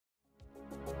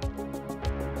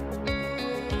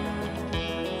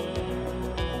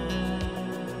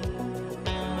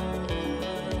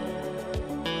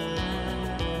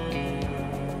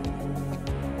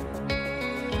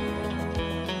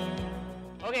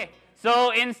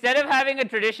So instead of having a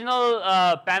traditional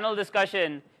panel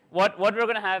discussion, what we're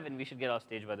going to have, and we should get off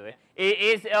stage by the way,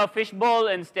 is a fishbowl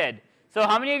instead. So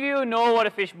how many of you know what a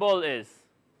fishbowl is?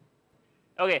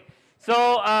 Okay,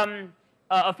 so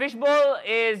a fishbowl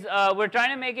is, we're trying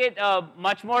to make it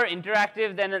much more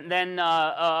interactive than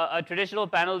a traditional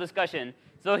panel discussion.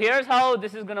 So here's how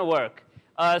this is going to work.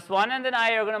 Swanand and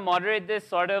I are going to moderate this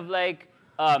sort of like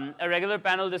a regular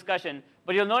panel discussion.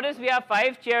 But you'll notice we have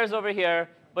 5 chairs over here,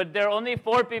 but there are only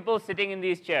 4 people sitting in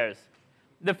these chairs.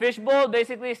 The fishbowl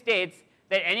basically states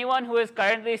that anyone who is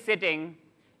currently sitting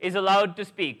is allowed to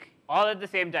speak, all at the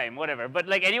same time, whatever. But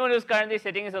like anyone who's currently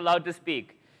sitting is allowed to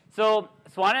speak. So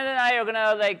Swanand and I are going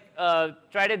to like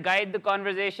try to guide the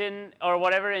conversation or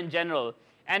whatever in general.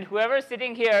 And whoever's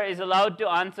sitting here is allowed to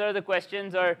answer the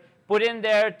questions or put in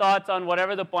their thoughts on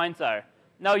whatever the points are.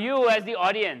 Now you as the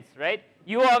audience, right?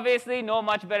 You obviously know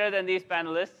much better than these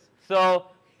panelists. So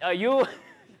you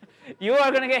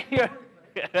are going to get your...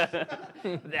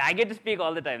 I get to speak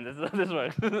all the time. This is how this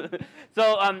works.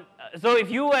 So if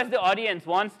you as the audience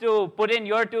wants to put in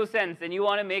your 2 cents and you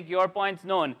want to make your points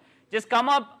known, just come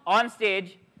up on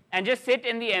stage and just sit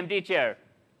in the empty chair.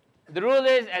 The rule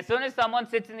is, as soon as someone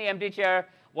sits in the empty chair,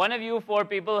 one of you 4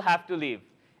 people have to leave.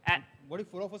 And what if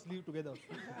 4 of us leave together?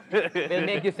 We'll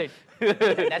make you sit.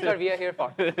 That's what we are here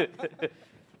for.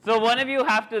 So one of you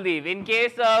have to leave. In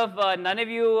case of none of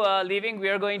you leaving, we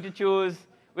are going to choose.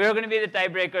 We are going to be the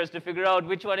tiebreakers to figure out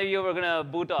which one of you we're going to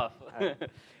boot off.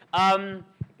 Can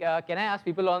I ask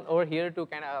people over here to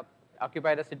kind of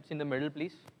occupy the seats in the middle,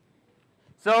 please?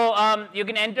 So you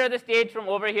can enter the stage from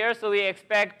over here. So we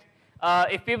expect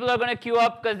if people are going to queue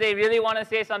up because they really want to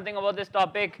say something about this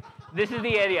topic, this is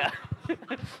the area.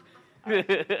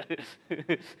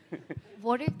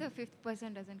 What if the 5th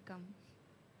person doesn't come?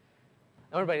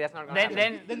 Don't worry, that's not going to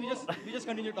happen. Then we just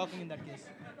continue talking in that case.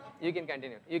 You can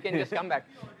continue. You can just come back.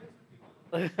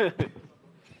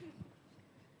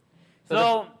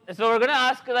 So we're going to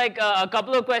ask like a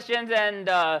couple of questions, and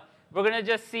we're going to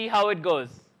just see how it goes.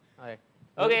 All right.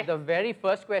 Okay. The very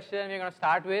first question we're going to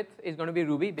start with is going to be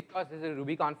Ruby, because this is a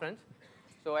Ruby conference.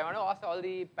 So I want to ask all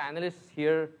the panelists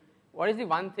here, what is the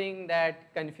one thing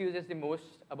that confuses the most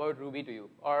about Ruby to you?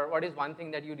 Or what is one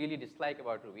thing that you really dislike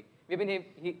about Ruby? We've been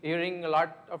hearing a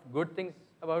lot of good things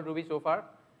about Ruby so far.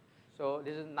 So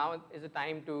this is now is the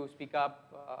time to speak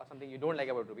up something you don't like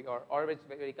about Ruby, or it's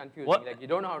very confusing, like you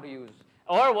don't know how to use.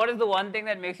 Or what is the one thing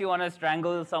that makes you want to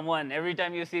strangle someone every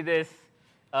time you see this?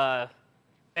 And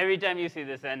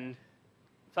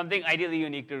something ideally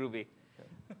unique to Ruby.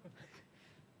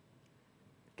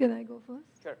 Can I go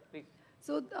first? Sure, please.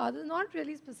 So this is not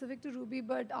really specific to Ruby,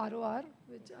 but ROR,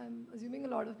 which I'm assuming a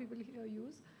lot of people here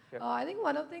use. Sure. I think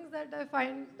one of the things that I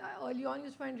find early on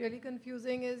used to find really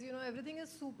confusing is, everything is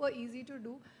super easy to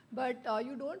do, but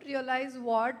you don't realize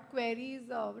what queries,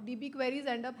 DB queries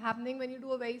end up happening when you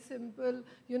do a very simple,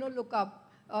 lookup.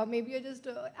 Maybe you're just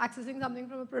accessing something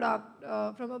from a product,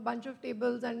 from a bunch of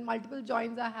tables, and multiple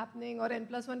joins are happening, or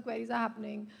n+1 queries are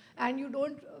happening, and you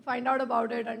don't find out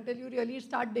about it until you really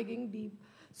start digging deep.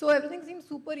 So everything seems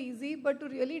super easy, but to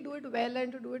really do it well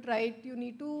and to do it right, you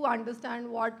need to understand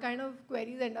what kind of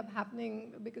queries end up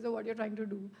happening because of what you're trying to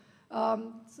do.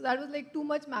 So that was like too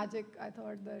much magic, I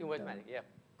thought. That, too much magic, yeah.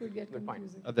 Could get Good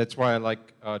confusing. point. That's why I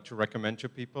like to recommend to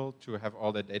people to have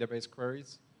all their database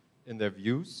queries in their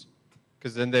views,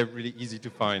 because then they're really easy to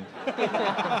find.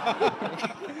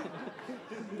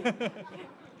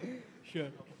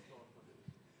 Sure.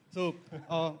 So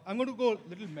I'm going to go a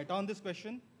little meta on this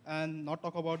question and not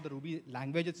talk about the Ruby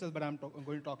language itself, but I'm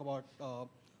going to talk about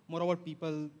more about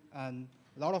people and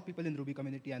a lot of people in Ruby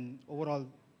community and overall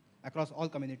across all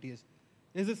communities.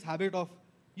 Is this habit of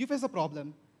you face a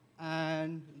problem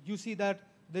and you see that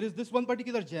there is this one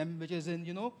particular gem which is in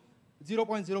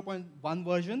 0.0.1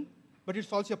 version, but it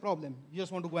solves your problem. You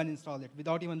just want to go and install it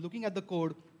without even looking at the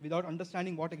code, without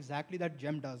understanding what exactly that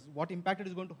gem does, what impact it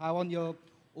is going to have on your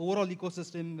overall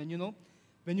ecosystem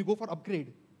when you go for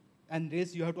upgrade. And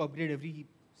Rails, you have to upgrade every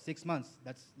 6 months.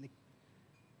 That's like,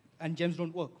 and gems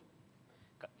don't work.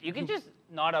 You can just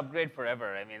not upgrade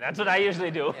forever. I mean, that's what I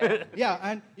usually do. Yeah. Yeah,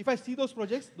 and if I see those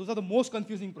projects, those are the most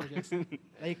confusing projects.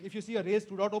 Like if you see a Rails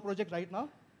 2.0 project right now,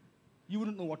 you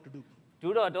wouldn't know what to do.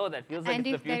 2.0, that feels like And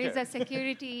it's if the future. there is a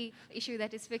security issue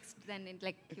that is fixed, then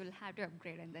you'll have to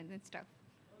upgrade, and then it's tough.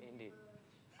 Indeed.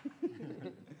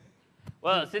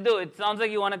 Well, Sidhu, it sounds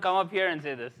like you want to come up here and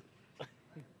say this.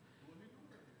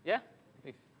 Yeah?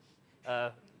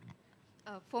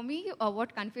 For me,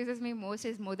 what confuses me most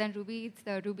is more than Ruby, it's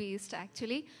the Rubyist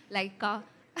actually. Like,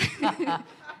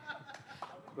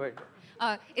 Good.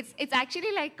 It's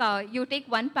actually like you take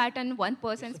one pattern, one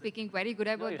person speaking very good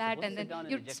about that, and then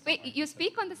you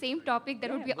speak on the same topic.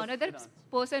 There would be another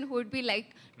person who would be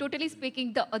like totally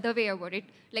speaking the other way about it.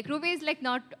 Like Ruby is like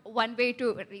not one way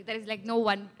to. There is like no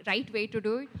one right way to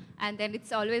do it, and then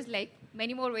it's always like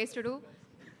many more ways to do.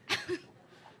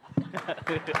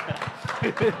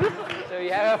 So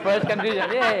you have a first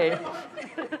confusion. Yay!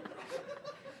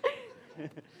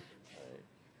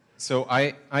 So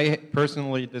I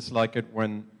personally dislike it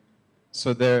when,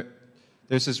 so there's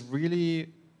this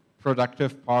really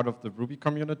productive part of the Ruby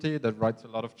community that writes a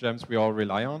lot of gems we all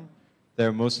rely on.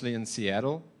 They're mostly in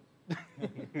Seattle,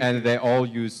 and they all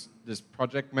use this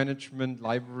project management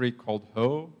library called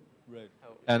Ho,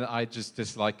 and I just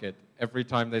dislike it. Every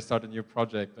time they start a new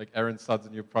project, like Aaron starts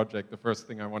a new project, the first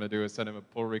thing I want to do is send him a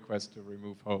pull request to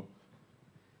remove Ho.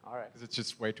 All right. Because it's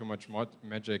just way too much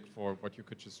magic for what you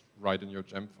could just write in your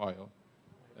gem file,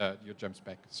 your gem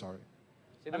spec, sorry.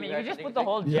 I mean, you just put the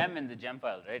whole gem in the gem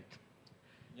file, right?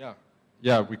 Yeah.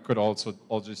 Yeah, we could also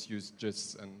all just use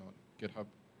GIS and not GitHub.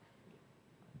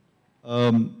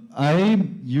 I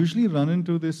usually run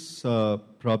into this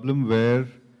problem where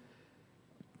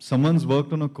someone's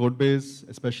worked on a code base,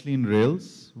 especially in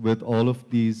Rails, with all of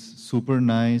these super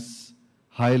nice,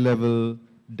 high-level,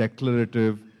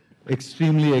 declarative,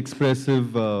 extremely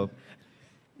expressive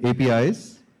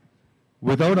APIs,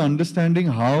 without understanding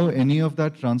how any of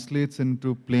that translates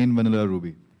into plain vanilla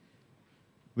Ruby.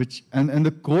 And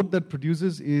the code that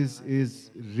produces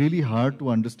is really hard to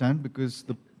understand because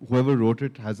whoever wrote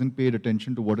it hasn't paid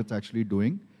attention to what it's actually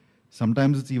doing.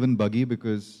 Sometimes it's even buggy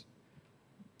because,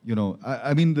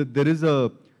 I mean, there is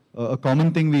a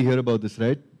common thing we hear about this,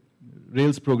 right?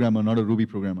 Rails programmer, not a Ruby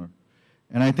programmer.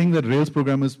 And I think that Rails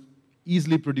programmers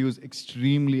easily produce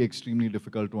extremely, extremely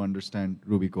difficult to understand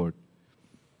Ruby code.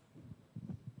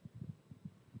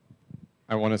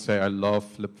 I want to say I love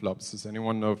flip-flops. Does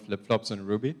anyone know flip-flops in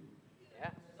Ruby?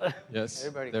 Yeah. Yes,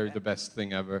 Everybody they're can. the best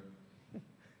thing ever.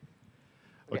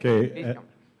 Okay. Please come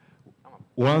on.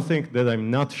 One thing that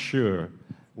I'm not sure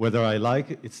whether I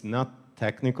like, it's not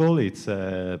technical, it's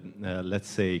let's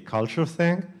say culture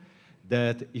thing,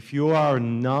 that if you are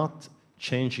not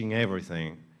changing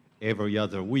everything every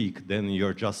other week, then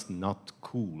you're just not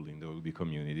cool in the Ruby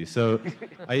community. So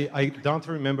I don't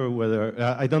remember whether,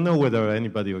 I don't know whether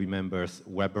anybody remembers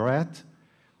WebRat,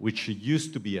 which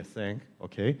used to be a thing,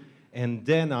 okay? And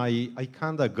then I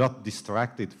kind of got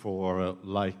distracted for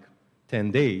like 10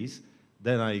 days.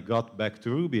 Then I got back to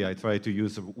Ruby. I tried to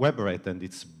use WebRat, and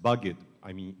it's bugged.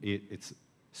 I mean, it's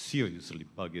seriously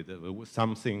bugged.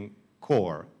 Something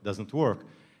core doesn't work.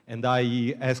 And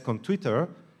I asked on Twitter,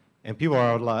 and people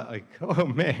are like, oh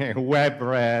man,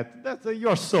 WebRat,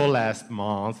 you're so last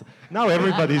month. Now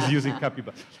everybody's using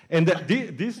Capybara. And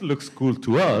this looks cool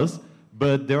to us,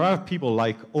 but there are people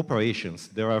like operations.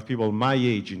 There are people my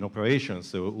age in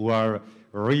operations who are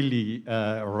really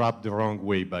rubbed the wrong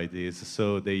way by this.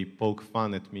 So they poke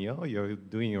fun at me. Oh, you're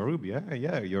doing Ruby?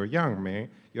 Yeah, you're young, man.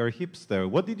 You're a hipster.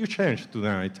 What did you change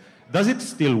tonight? Does it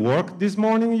still work this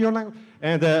morning in your language?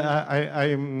 And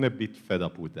I'm a bit fed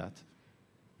up with that.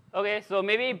 Okay, so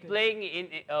maybe playing in.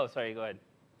 Oh, sorry, go ahead.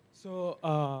 So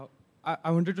I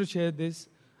wanted to share this.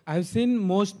 I've seen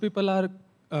most people are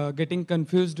getting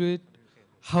confused with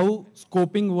how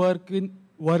scoping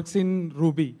works in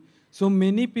Ruby. So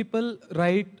many people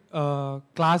write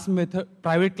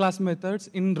private class methods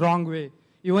in wrong way.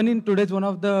 Even in today's one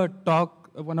of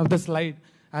the slide,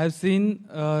 I have seen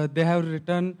they have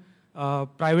written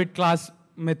private class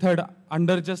method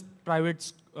under just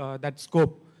private that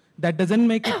scope. That doesn't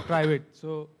make it private.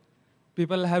 So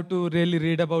people have to really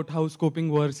read about how scoping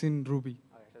works in Ruby.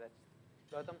 Okay,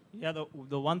 so that's Gautam. Yeah,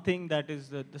 the one thing that is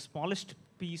the smallest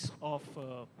piece of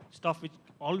stuff which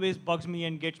always bugs me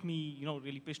and gets me,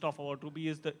 really pissed off about Ruby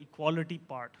is the equality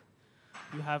part.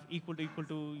 You have equal to,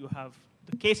 you have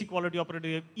the case equality operator,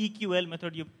 you have EQL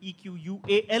method, you have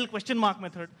EQUAL question mark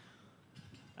method.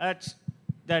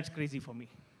 That's crazy for me.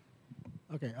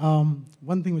 Okay,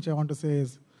 one thing which I want to say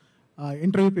is,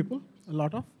 interview people a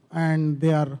lot of, and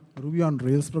they are Ruby on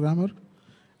Rails programmer,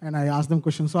 and I ask them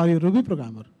questions, so are you a Ruby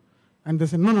programmer? And they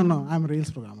say, no, I'm a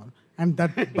Rails programmer. And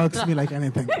that bugs me like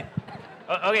anything.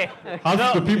 Okay.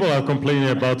 Half the people are complaining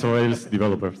about Rails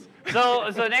developers. So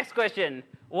next question.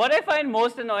 What I find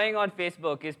most annoying on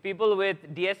Facebook is people with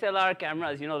DSLR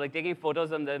cameras, like taking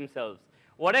photos of themselves.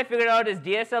 What I figured out is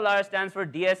DSLR stands for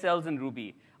DSLs in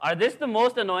Ruby. Are this the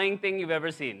most annoying thing you've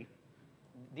ever seen?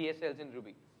 DSLs in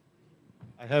Ruby.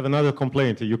 I have another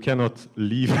complaint. You cannot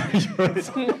leave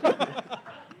yours.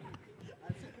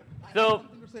 So,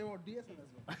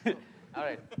 All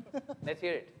right, let's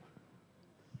hear it.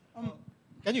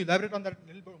 Can you elaborate on that a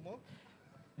little bit more?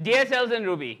 DSLs in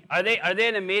Ruby, are they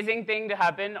an amazing thing to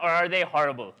happen, or are they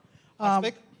horrible?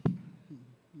 RSpec?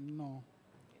 No.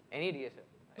 Any DSL.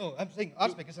 No, I'm saying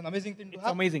RSpec is an amazing thing to have.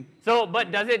 It's amazing. So,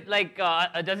 but does it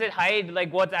does it hide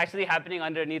like what's actually happening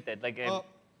underneath it? Like,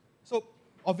 So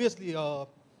obviously,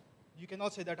 you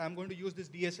cannot say that I'm going to use this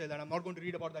DSL and I'm not going to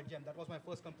read about that gem. That was my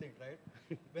first complaint, right?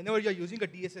 Whenever you're using a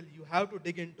DSL, you have to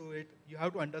dig into it. You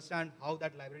have to understand how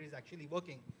that library is actually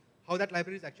working, how that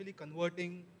library is actually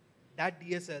converting that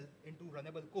DSL into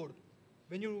runnable code.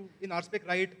 When you, in RSpec,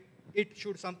 write it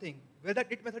should something, where that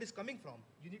it method is coming from,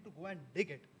 you need to go and dig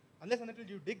it. Unless and until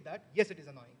you dig that, yes, it is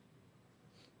annoying.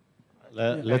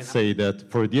 Let's say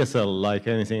that for DSL, like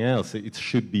anything else, it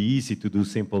should be easy to do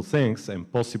simple things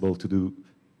and possible to do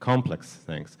complex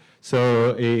things.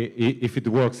 So if it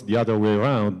works the other way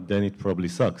around, then it probably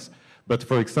sucks. But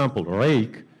for example,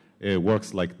 Rake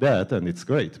works like that, and it's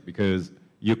great because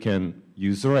you can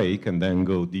use Rake and then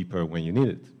go deeper when you need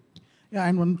it. Yeah,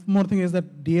 and one more thing is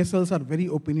that DSLs are very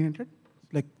opinionated.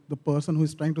 Like the person who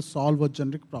is trying to solve a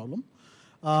generic problem,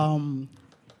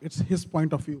 it's his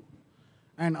point of view.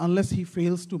 And unless he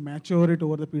fails to mature it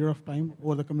over the period of time,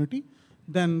 over the community,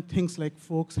 then things like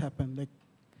forks happen. Like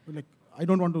I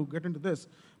don't want to get into this,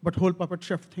 but whole Puppet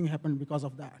Chef thing happened because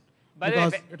of that.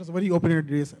 Because it was a very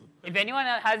opinionated DSL. if anyone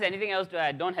has anything else to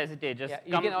add, don't hesitate. Just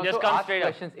You come, can also just come ask straight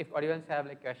questions if audience have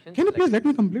like questions. Can you like, please let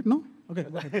me complete? No? Okay,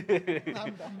 go ahead.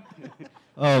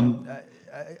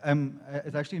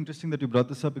 It's actually interesting that you brought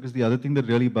this up because the other thing that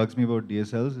really bugs me about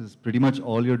DSLs is pretty much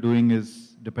all you're doing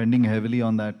is depending heavily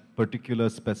on that particular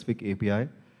specific API.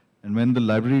 And when the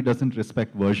library doesn't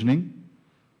respect versioning,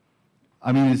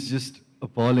 I mean, it's just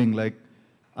appalling. Like,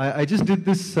 I just did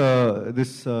this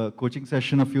coaching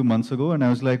session a few months ago, and I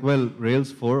was like, well,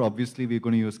 Rails 4, obviously we're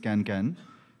going to use can.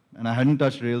 And I hadn't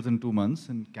touched Rails in 2 months,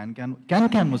 and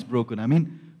can was broken. I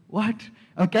mean, what?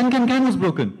 Can was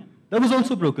broken. That was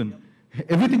also broken.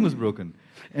 Everything was broken.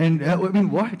 And I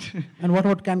mean, what? And what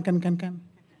about can?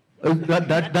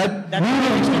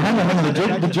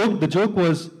 The joke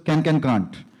was can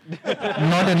can't.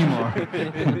 Not anymore.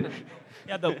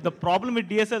 Yeah, the problem with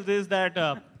DSLs is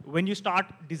that when you start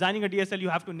designing a DSL, you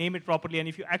have to name it properly. And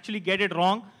if you actually get it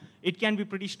wrong, it can be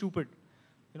pretty stupid.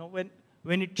 You know,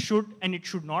 when it should and it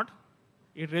should not,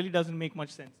 it really doesn't make much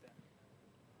sense there.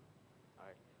 All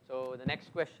right. So the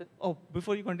next question. Oh,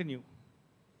 before you continue,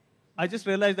 I just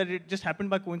realized that it just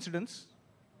happened by coincidence.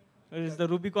 It is the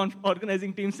RubyConf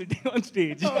organizing team sitting on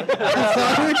stage. All right.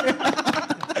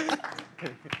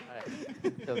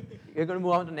 So we're going to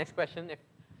move on to the next question.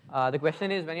 The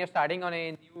question is, when you're starting on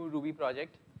a new Ruby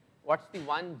project, what's the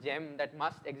one gem that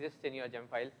must exist in your gem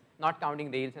file, not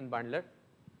counting Rails and bundler?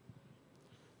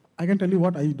 I can tell you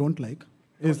what I don't like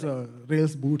is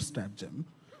Rails bootstrap gem.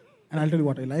 And I'll tell you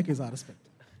what I like is RSpec.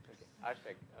 Okay.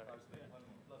 RSpec. All right.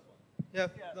 Yeah,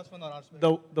 that's one on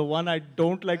RSpec. The one I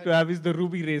don't like to have is the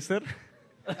Ruby Racer.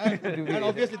 And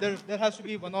obviously, there has to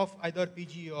be one of either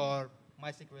PG or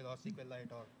MySQL or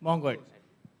SQLite or Mongoid.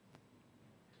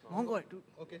 Mongoid, dude.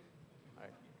 Okay. All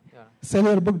right. Yeah. Sell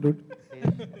your book, dude.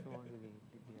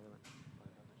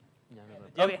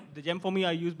 The gem for me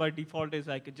I use by default is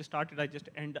I could just start it, I just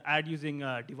add using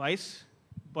device.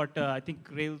 But I think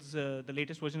Rails, the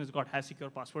latest version has got has secure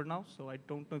password now, so I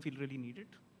don't know if you'll really need it.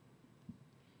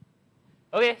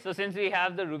 Okay, so since we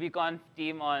have the RubyConf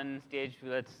team on stage,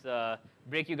 let's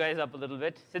break you guys up a little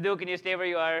bit. Sidhu, can you stay where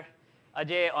you are?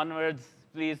 Ajay, onwards,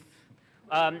 please.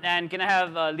 And can I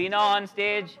have Lena on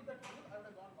stage?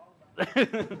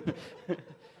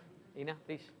 Lena,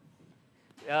 please.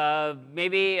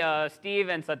 Maybe Steve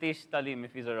and Satish Talim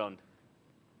if he's around.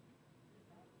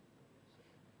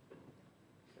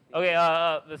 Okay,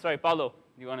 sorry, Paulo,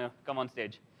 you want to come on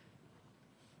stage?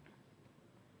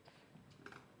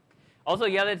 Also,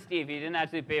 yell at Steve. He didn't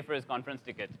actually pay for his conference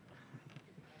ticket.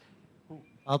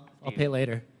 I'll pay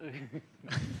later.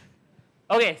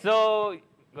 Okay, so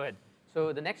go ahead.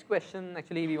 So the next question,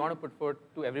 actually, we want to put forth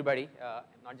to everybody,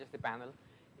 not just the panel,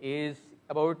 is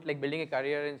about like building a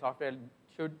career in software.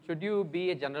 Should you be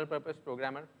a general purpose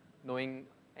programmer, knowing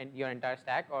your entire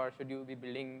stack, or should you be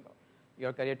building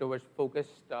your career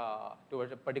focused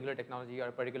towards a particular technology or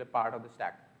a particular part of the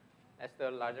stack? That's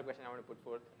the larger question I want to put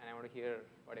forth, and I want to hear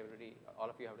what all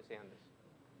of you have to say on this.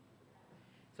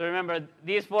 So remember,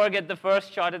 these four get the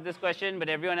first shot at this question, but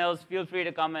everyone else, feel free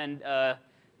to come and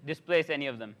displace any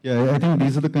of them. Yeah, I think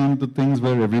these are the kind of things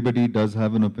where everybody does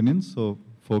have an opinion, so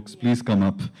folks, please come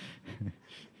up.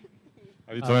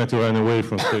 Are you trying to run away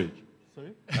from stage?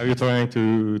 Sorry? Are you trying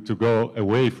to go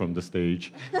away from the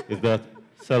stage? Is that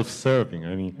self-serving?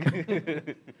 I mean.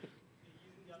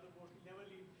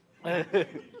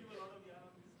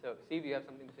 So, Steve, you have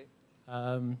something to say?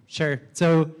 Sure.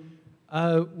 So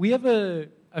we have a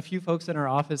few folks in our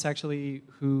office actually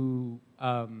who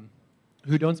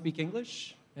don't speak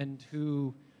English, and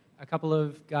who a couple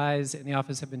of guys in the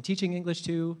office have been teaching English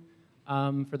to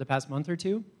for the past month or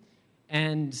two.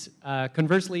 And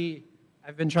conversely,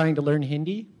 I've been trying to learn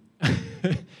Hindi.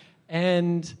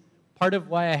 And part of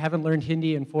why I haven't learned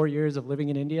Hindi in 4 years of living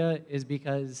in India is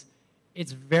because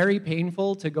it's very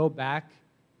painful to go back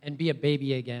and be a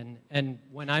baby again. And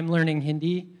when I'm learning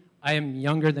Hindi, I am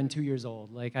younger than 2 years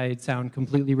old. Like, I sound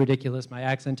completely ridiculous. My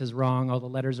accent is wrong. All the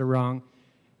letters are wrong.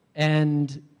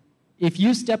 And if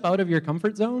you step out of your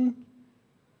comfort zone,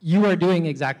 you are doing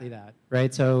exactly that,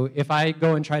 right? So if I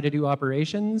go and try to do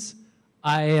operations,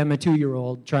 I am a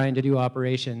 2-year-old trying to do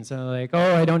operations. So like,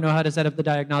 oh, I don't know how to set up the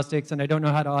diagnostics, and I don't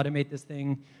know how to automate this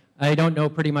thing. I don't know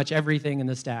pretty much everything in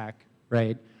the stack,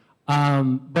 right?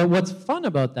 But what's fun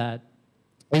about that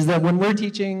is that when we're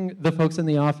teaching the folks in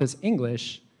the office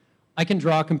English, I can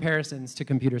draw comparisons to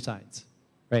computer science,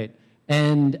 right?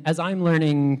 And as I'm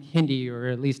learning Hindi, or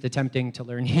at least attempting to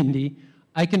learn Hindi,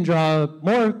 I can draw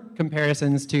more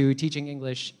comparisons to teaching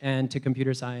English and to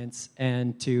computer science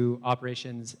and to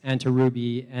operations and to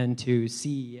Ruby and to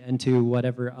C and to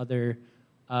whatever other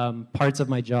parts of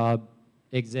my job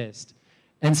exist.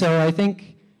 And so I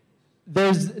think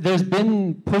there's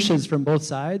been pushes from both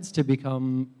sides to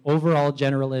become overall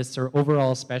generalists or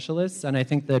overall specialists, and I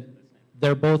think that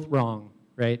they're both wrong,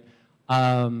 right?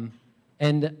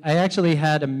 And I actually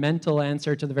had a mental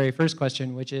answer to the very first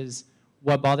question, which is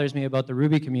what bothers me about the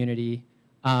Ruby community,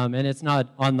 and it's not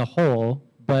on the whole,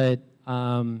 but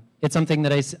it's something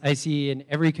that I see in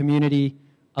every community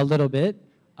a little bit,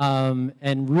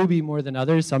 and Ruby more than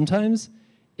others sometimes,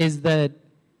 is that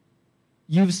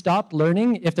you've stopped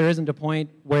learning if there isn't a point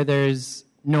where there's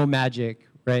no magic,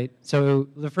 right? So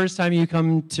the first time you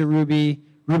come to Ruby,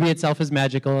 Ruby itself is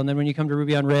magical, and then when you come to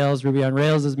Ruby on Rails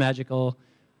is magical.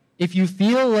 If you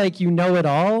feel like you know it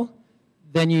all,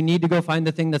 then you need to go find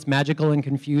the thing that's magical and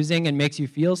confusing and makes you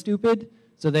feel stupid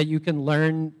so that you can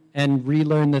learn and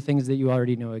relearn the things that you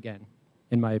already know again,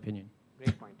 in my opinion.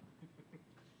 Great point.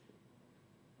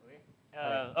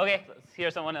 Okay, let's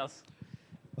hear someone else.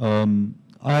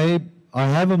 I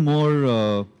have a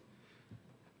more.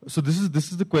 So this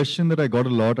is the question that I got a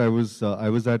lot. I was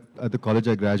at the college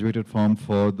I graduated from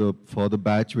for the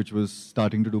batch which was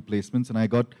starting to do placements, and I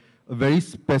got a very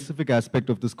specific aspect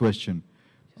of this question: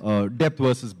 depth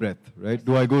versus breadth. Right?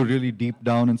 Do I go really deep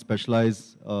down and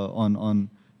specialize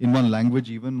in one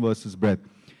language even versus breadth?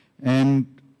 And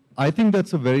I think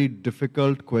that's a very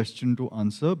difficult question to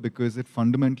answer because it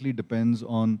fundamentally depends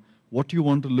on what you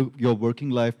want your working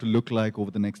life to look like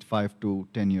over the next 5 to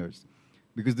 10 years.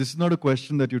 Because this is not a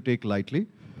question that you take lightly.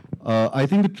 I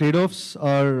think the trade-offs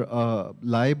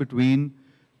lie between,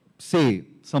 say,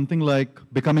 something like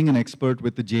becoming an expert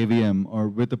with the JVM or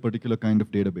with a particular kind of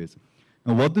database.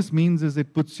 Now, what this means is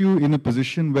it puts you in a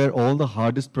position where all the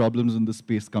hardest problems in the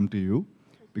space come to you,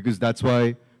 because that's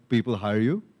why people hire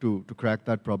you to crack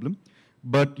that problem.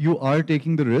 But you are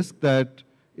taking the risk that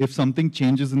if something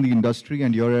changes in the industry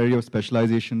and your area of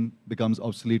specialization becomes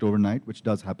obsolete overnight, which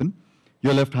does happen,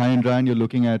 you're left high and dry and you're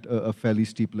looking at a fairly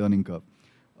steep learning curve.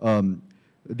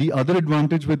 The other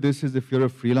advantage with this is if you're a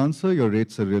freelancer, your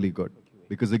rates are really good.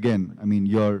 Because again, I mean,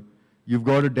 you've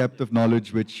got a depth of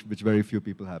knowledge which very few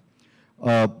people have.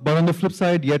 But on the flip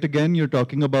side, yet again, you're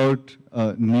talking about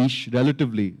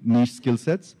relatively niche skill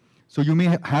sets. So you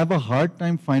may have a hard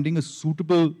time finding a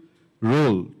suitable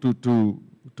role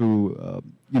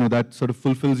that sort of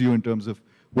fulfills you in terms of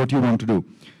what you want to do.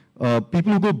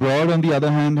 People who go broad, on the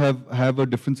other hand, have a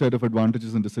different set of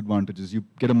advantages and disadvantages. You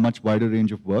get a much wider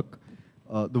range of work.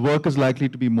 The work is likely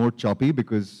to be more choppy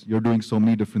because you're doing so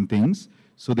many different things.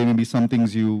 So there may be some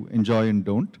things you enjoy and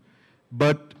don't.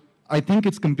 But I think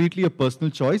it's completely a personal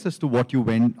choice as to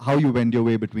how you wend your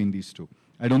way between these two.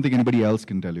 I don't think anybody else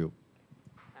can tell you.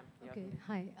 Okay,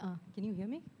 hi. Can you hear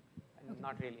me?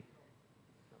 Not really.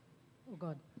 Oh,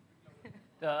 God.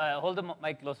 Hold the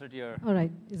mic closer to your... All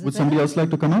right. Would somebody else like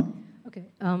to come up? Okay.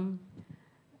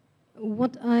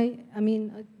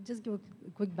 Just give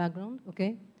a quick background,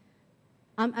 okay?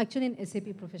 I'm actually an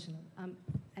SAP professional. I'm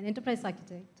an enterprise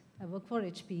architect. I work for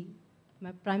HP.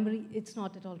 My primary, it's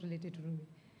not at all related to Ruby.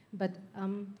 But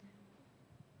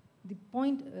the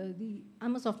point,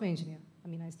 I'm a software engineer. I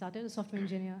mean, I started as a software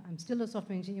engineer. I'm still a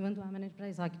software engineer, even though I'm an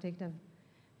enterprise architect. I've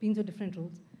been through different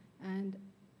roles. And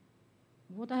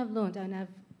what I have learned, and I've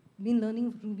been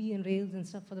learning Ruby and Rails and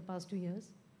stuff for the past 2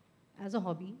 years as a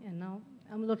hobby, and now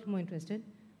I'm a lot more interested.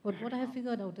 But what I have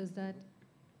figured out is that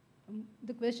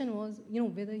the question was,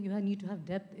 whether you need to have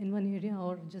depth in one area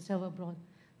or just have a broad.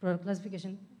 product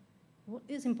classification, what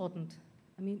is important?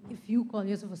 I mean, if you call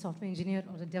yourself a software engineer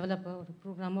or a developer or a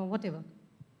programmer, whatever,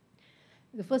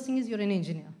 the first thing is you're an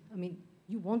engineer. I mean,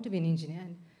 you want to be an engineer.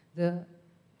 And the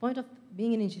point of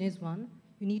being an engineer is one,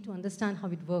 you need to understand how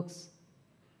it works.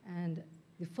 And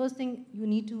the first thing you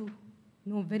need to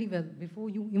know very well before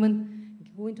you even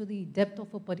go into the depth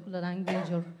of a particular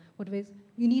language or whatever it is,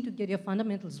 you need to get your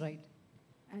fundamentals right.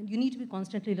 And you need to be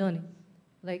constantly learning.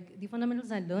 Like the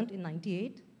fundamentals I learned in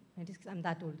 98, 96, I'm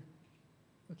that old.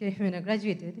 Okay, when I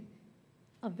graduated,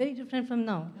 are very different from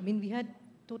now. I mean, we had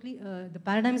totally, the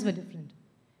paradigms were different.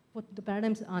 What the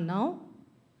paradigms are now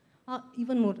are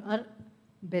even more, are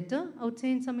better, I would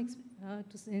say, in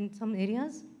some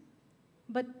areas.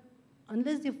 But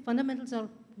unless the fundamentals are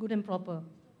good and proper,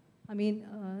 I mean,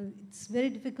 it's very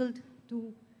difficult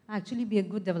to actually be a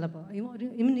good developer,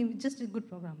 even just a good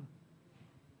programmer.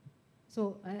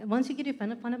 So once you get your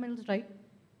fundamentals right,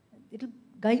 it'll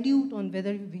guide you on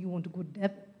whether you want to go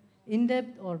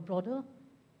in-depth or broader.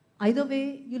 Either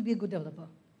way, you'll be a good developer.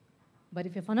 But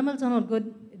if your fundamentals are not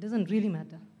good, it doesn't really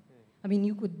matter. I mean,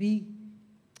 you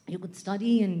could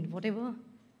study and whatever,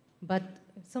 but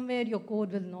somewhere your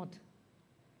code will not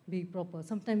be proper.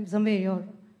 Somewhere your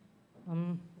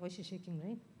voice is shaking,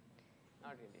 right?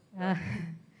 Not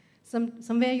really.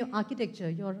 Somewhere your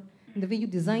architecture, the way you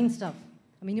design stuff.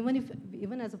 I mean,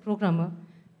 even as a programmer,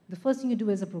 the first thing you do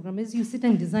as a programmer is you sit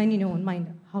and design in your own mind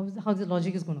how the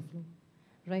logic is going to flow,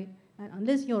 right? And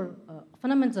unless your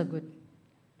fundamentals are good,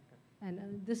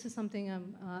 and this is something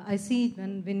I see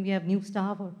when we have new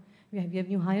staff or we have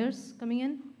new hires coming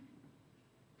in.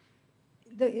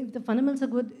 If the fundamentals are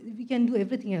good, we can do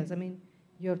everything else. I mean,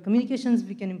 your communications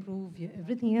we can improve,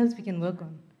 everything else we can work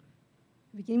on.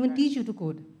 We can even teach you to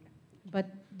code. But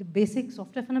the basic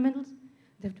software fundamentals,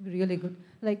 they have to be really good.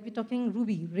 Like we're talking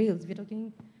Ruby, Rails,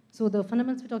 so the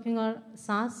fundamentals we're talking are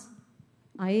SAS,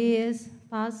 IAS,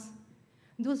 PAS.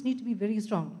 Those need to be very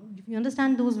strong. If you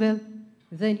understand those well,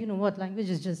 then you know what, language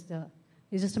is just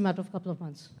a matter of a couple of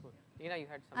months. Cool. Tina, you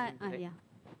had something to say? Yeah.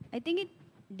 I think it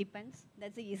depends.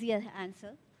 That's the easier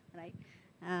answer, right?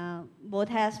 Both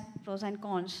has pros and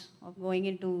cons of going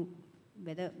into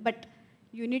whether, but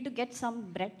you need to get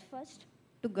some breadth first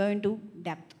to go into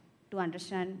depth, to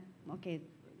understand, okay,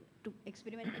 to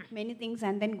experiment with many things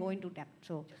and then go into depth.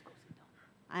 So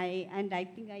I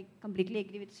think I completely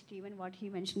agree with Stephen, what he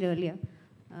mentioned earlier.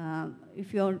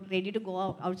 If you're ready to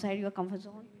go outside your comfort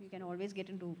zone, you can always get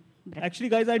into breadth. Actually,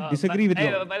 guys, I disagree with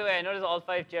you. By the way, I noticed all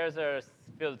 5 chairs are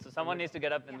filled, so someone needs to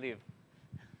get up and leave.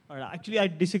 All right, actually, I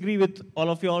disagree with all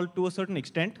of you all to a certain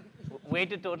extent. Way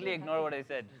to totally ignore what I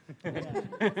said.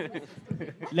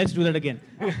 Let's do that again.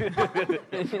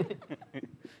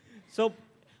 So,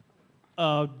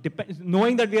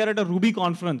 knowing that we are at a Ruby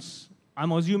conference,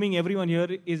 I'm assuming everyone here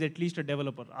is at least a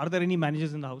developer. Are there any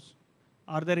managers in the house?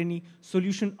 Are there any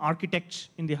solution architects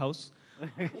in the house?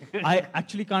 I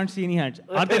actually can't see any hands.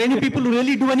 Are there any people who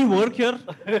really do any work here?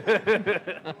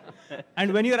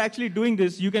 And when you're actually doing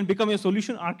this, you can become a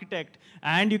solution architect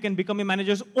and you can become a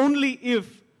manager only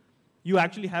if you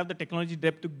actually have the technology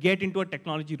depth to get into a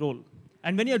technology role.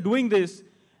 And when you're doing this,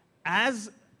 as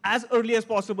early as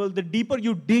possible, the deeper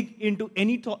you dig into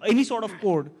any sort of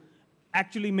code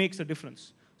actually makes a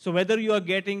difference. So whether you are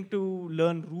getting to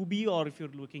learn Ruby or if you're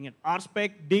looking at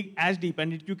RSpec, dig as deep.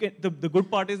 And the good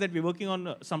part is that we're working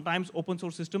on sometimes open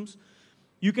source systems.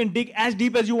 You can dig as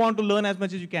deep as you want to learn as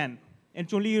much as you can. And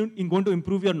it's only going to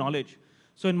improve your knowledge.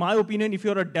 So in my opinion, if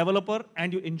you're a developer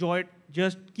and you enjoy it,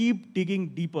 just keep digging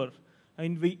deeper.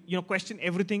 And question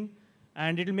everything,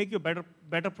 and it'll make you a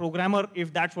better programmer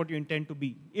if that's what you intend to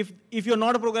be. If you're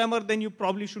not a programmer, then you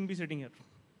probably shouldn't be sitting here.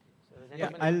 Yeah,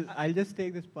 I'll just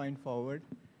take this point forward.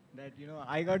 That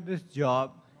I got this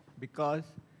job because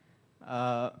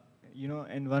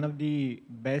in one of the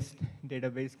best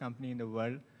database company in the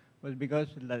world was because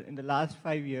in the last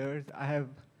 5 years I have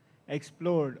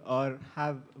explored or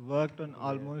have worked on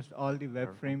almost all the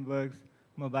web frameworks,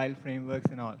 mobile frameworks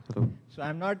and all. So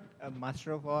I'm not a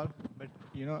master of all, but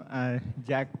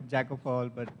jack of all.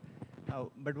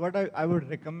 But what I would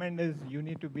recommend is you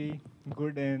need to be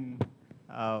good in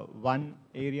one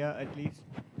area at least,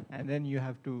 and then you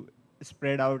have to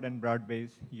spread out and broad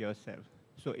base yourself.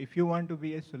 So if you want to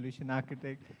be a solution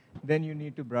architect, then you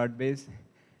need to broad base.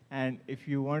 And if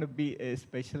you want to be a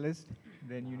specialist,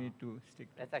 then you need to stick.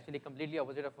 That's actually completely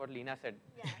opposite of what Lena said.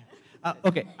 Yeah.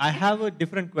 Okay, I have a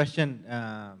different question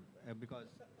because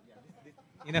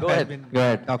enough has been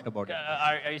talked about it.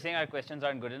 Are you saying our questions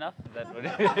aren't good enough? Is that what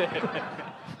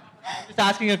Just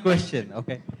asking a question,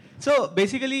 okay. So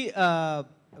basically,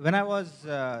 when I was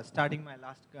starting my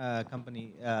last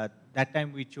company, that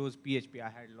time we chose PHP. I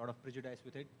had a lot of prejudice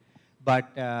with it, but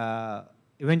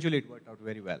eventually it worked out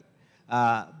very well.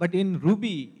 But in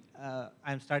Ruby,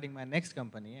 I'm starting my next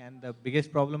company, and the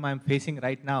biggest problem I'm facing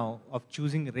right now of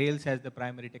choosing Rails as the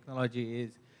primary technology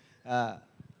is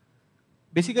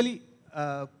basically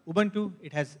Ubuntu,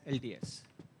 it has LTS.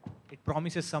 It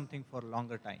promises something for a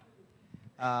longer time.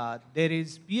 There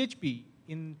is PHP.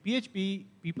 In PHP,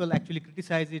 people actually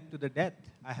criticize it to the death.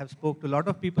 I have spoke to a lot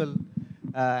of people,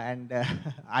 and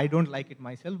I don't like it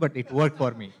myself, but it worked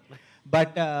for me.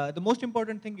 But the most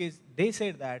important thing is they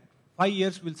said that 5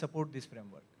 years will support this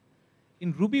framework.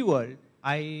 In Ruby world,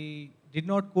 I did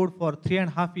not code for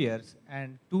 3.5 years,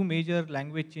 and 2 major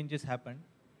language changes happened,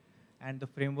 and the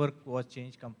framework was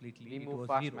changed completely. We move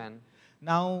fast, man.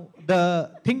 Now,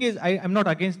 the thing is, I'm not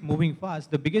against moving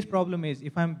fast. The biggest problem is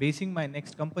if I'm basing my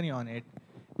next company on it,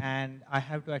 and I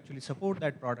have to actually support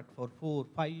that product for 4,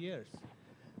 5 years,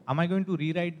 am I going to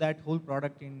rewrite that whole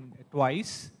product in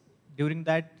twice during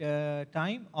that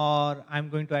time, or I'm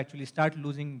going to actually start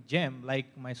losing gem, like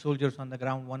my soldiers on the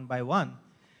ground one by one,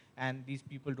 and these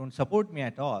people don't support me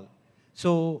at all.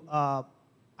 So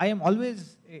I am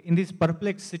always in this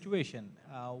perplexed situation.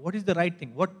 What is the right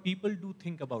thing? What people do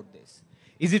think about this?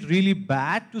 Is it really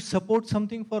bad to support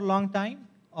something for a long time,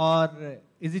 or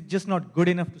is it just not good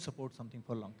enough to support something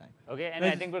for a long time? Okay, and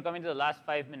I think we're coming to the last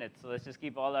 5 minutes, so let's just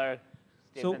keep all our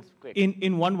statements quick.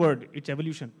 In one word, it's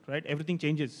evolution, right? Everything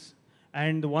changes.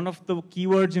 And one of the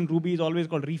keywords in Ruby is always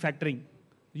called refactoring.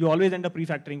 You always end up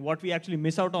refactoring. What we actually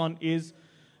miss out on is,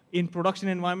 in production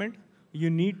environment,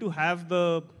 you need to have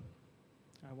the,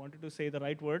 I wanted to say the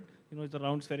right word, it's a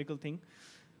round spherical thing.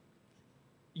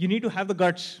 You need to have the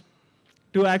guts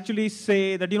to actually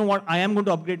say that, I am going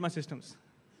to upgrade my systems.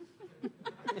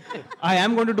 I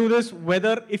am going to do this,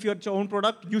 whether if you're your own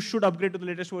product, you should upgrade to the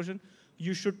latest version.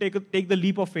 You should take the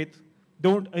leap of faith.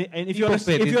 And if you're in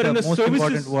the most services,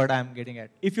 important word I'm getting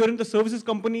at. If you're in the services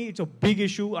company, it's a big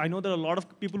issue. I know there are a lot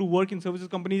of people who work in services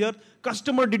companies here.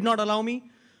 Customer did not allow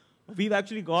me. We've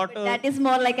actually got that is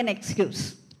more like an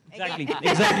excuse. Exactly.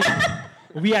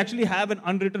 We actually have an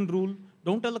unwritten rule.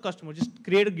 Don't tell the customer. Just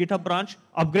create a GitHub branch,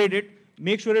 upgrade it,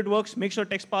 make sure it works, make sure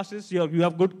text passes, you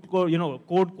have good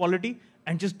code quality,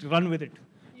 and just run with it.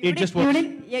 It just works.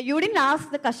 You didn't ask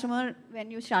the customer when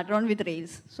you started on with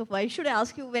Rails. So why should I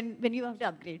ask you when you have to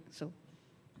upgrade? So,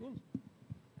 cool.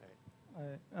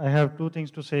 I have 2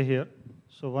 things to say here.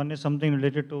 So one is something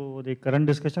related to the current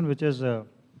discussion, which is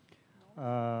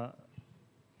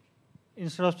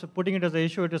instead of putting it as an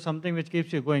issue, it is something which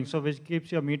keeps you going. So which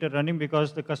keeps your meter running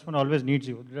because the customer always needs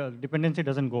you. The dependency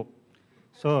doesn't go.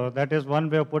 So that is one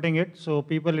way of putting it. So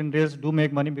people in Rails do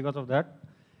make money because of that.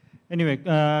 Anyway,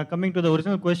 coming to the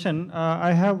original question,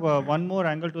 I have one more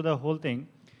angle to the whole thing,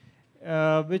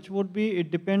 which would be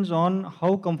it depends on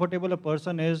how comfortable a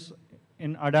person is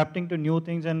in adapting to new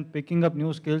things and picking up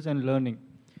new skills and learning.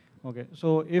 Okay,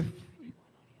 so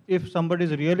if somebody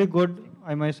is really good,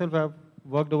 I myself have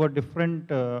worked over different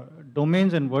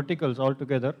domains and verticals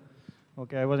altogether.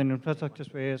 Okay, I was in infrastructure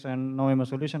space and now I'm a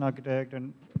solution architect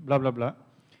and blah, blah, blah.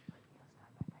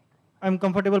 I'm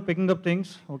comfortable picking up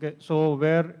things. Okay, so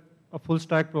where a full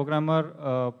stack programmer,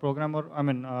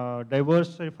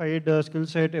 diversified skill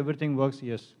set, everything works,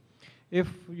 yes. If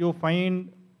you find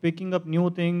picking up new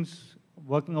things,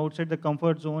 working outside the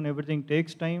comfort zone, everything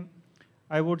takes time,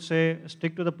 I would say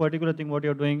stick to the particular thing what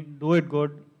you're doing, do it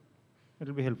good,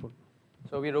 it'll be helpful.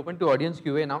 So we're open to audience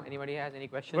Q&A now. Anybody has any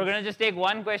questions? We're going to just take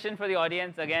one question for the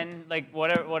audience. Again, like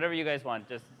whatever you guys want.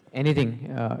 Just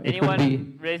anything.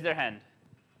 Anyone raise their hand?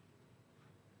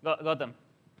 Gautam.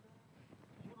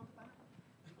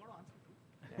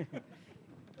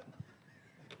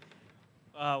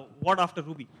 What after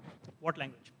Ruby? What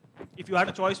language? If you had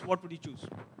a choice, what would you choose?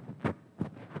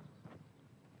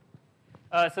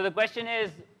 So the question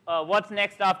is, what's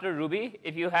next after Ruby?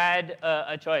 If you had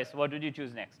a choice, what would you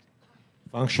choose next?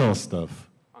 Functional stuff.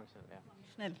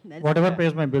 Whatever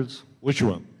pays my bills. Which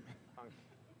one?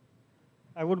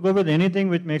 I would go with anything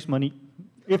which makes money,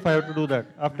 if I have to do that,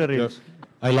 after Rails.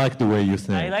 I like the way you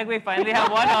think. I like we finally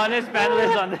have one honest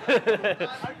panelist on this.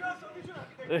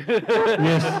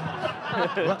 Yes.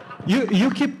 Well,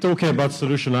 you keep talking about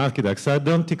solution architects. I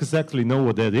don't exactly know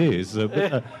what that is.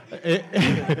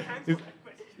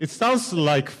 It sounds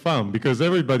like fun because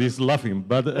everybody's laughing,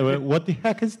 but what the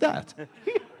heck is that?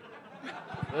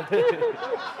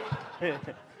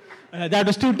 That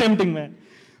was too tempting, man.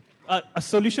 A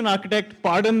solution architect,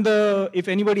 if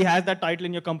anybody has that title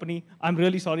in your company, I'm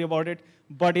really sorry about it.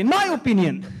 But in my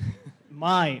opinion,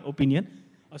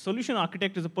 a solution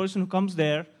architect is a person who comes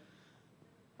there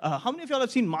How many of y'all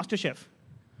have seen MasterChef?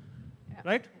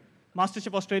 Right?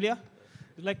 MasterChef Australia?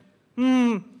 It's like,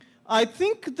 I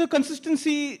think the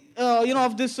consistency,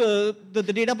 of this, the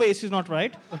database is not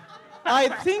right. I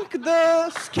think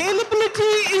the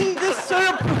scalability in this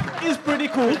syrup is pretty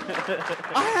cool.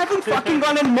 I haven't fucking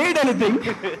gone and made anything.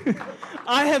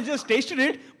 I have just tasted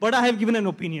it, but I have given an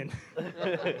opinion.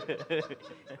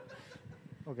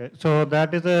 Okay, so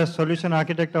that is a solution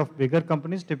architect of bigger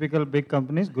companies, typical big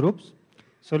companies, groups.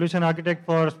 Solution architect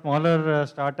for smaller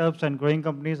startups and growing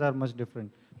companies are much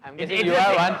different. I'm guessing you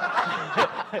are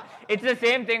one. It's the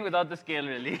same thing without the scale,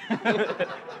 really.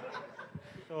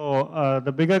 So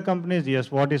the bigger companies,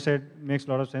 yes, what he said makes a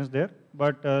lot of sense there.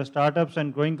 But startups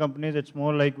and growing companies, it's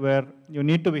more like where you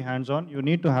need to be hands-on, you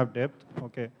need to have depth.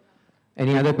 Okay.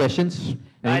 Any other questions?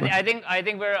 I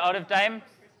think we're out of time.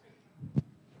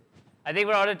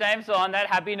 So on that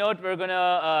happy note, we're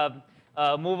gonna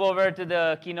move over to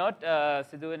the keynote.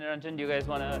 Sidhu and Niranjan, do you guys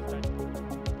want to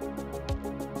start?